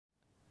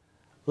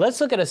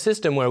Let's look at a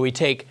system where we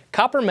take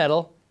copper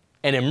metal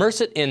and immerse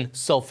it in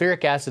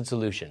sulfuric acid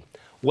solution.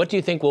 What do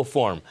you think will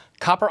form?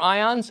 Copper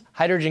ions,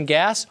 hydrogen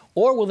gas,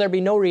 or will there be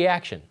no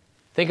reaction?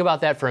 Think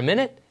about that for a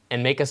minute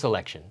and make a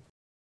selection.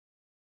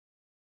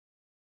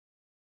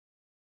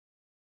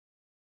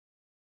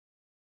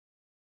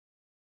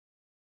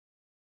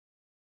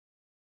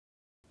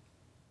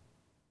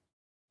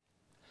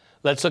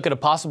 Let's look at a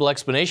possible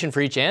explanation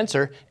for each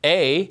answer.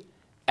 A,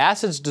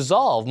 acids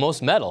dissolve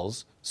most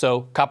metals,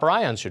 so copper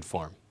ions should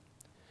form.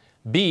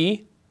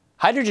 B,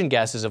 hydrogen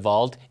gas is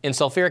evolved in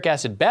sulfuric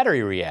acid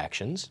battery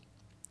reactions.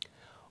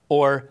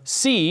 Or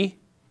C,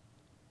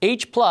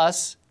 H+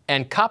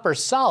 and copper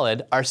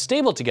solid are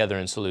stable together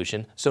in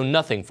solution, so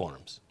nothing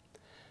forms.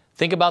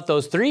 Think about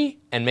those three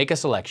and make a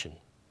selection.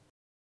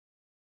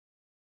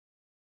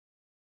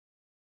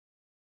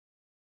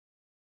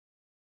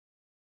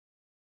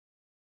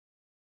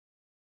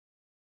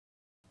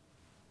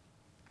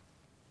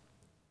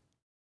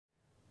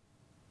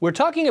 We're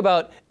talking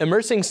about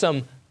immersing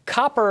some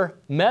copper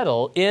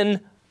metal in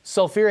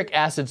sulfuric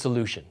acid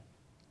solution.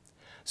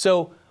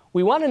 So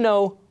we want to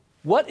know,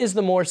 what is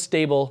the more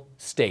stable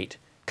state?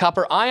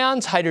 Copper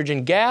ions,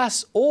 hydrogen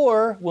gas,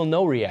 or will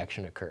no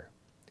reaction occur?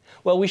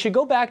 Well, we should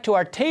go back to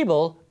our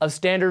table of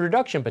standard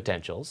reduction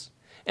potentials,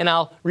 and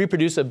I'll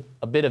reproduce a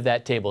bit of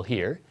that table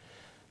here.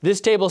 This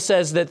table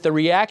says that the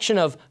reaction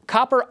of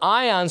copper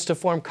ions to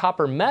form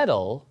copper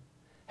metal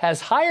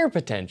has higher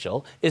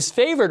potential, is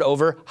favored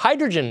over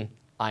hydrogen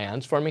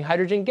ions forming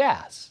hydrogen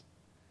gas.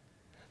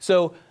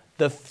 So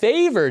the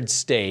favored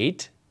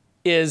state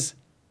is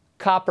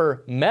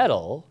copper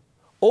metal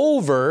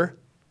over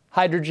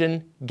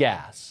hydrogen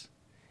gas.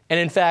 And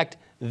in fact,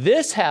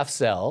 this half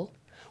cell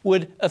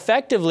would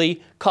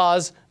effectively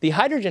cause the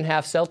hydrogen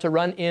half cell to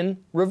run in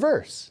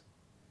reverse.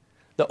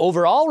 The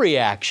overall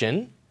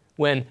reaction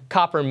when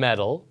copper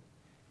metal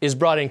is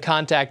brought in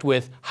contact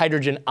with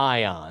hydrogen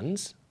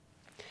ions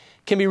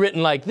can be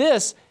written like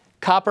this: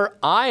 copper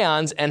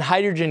ions and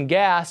hydrogen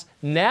gas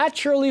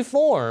naturally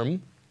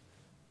form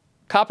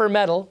copper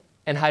metal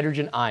and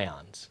hydrogen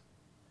ions.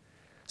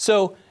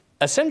 So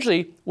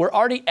essentially, we're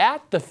already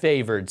at the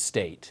favored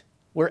state.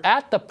 We're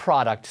at the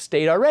product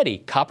state already,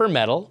 copper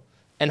metal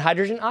and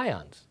hydrogen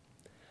ions.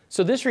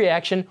 So this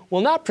reaction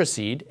will not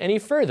proceed any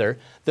further.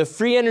 The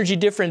free energy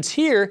difference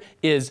here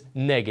is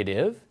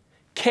negative.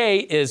 K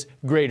is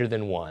greater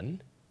than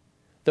 1.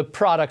 The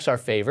products are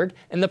favored,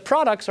 and the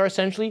products are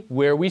essentially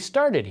where we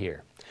started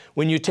here.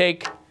 When you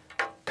take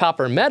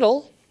copper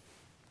metal,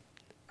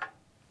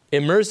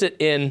 immerse it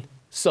in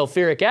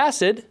sulfuric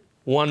acid,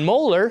 1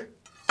 molar,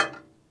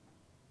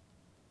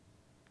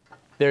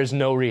 there's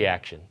no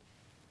reaction.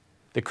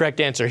 The correct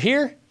answer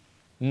here,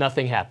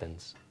 nothing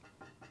happens.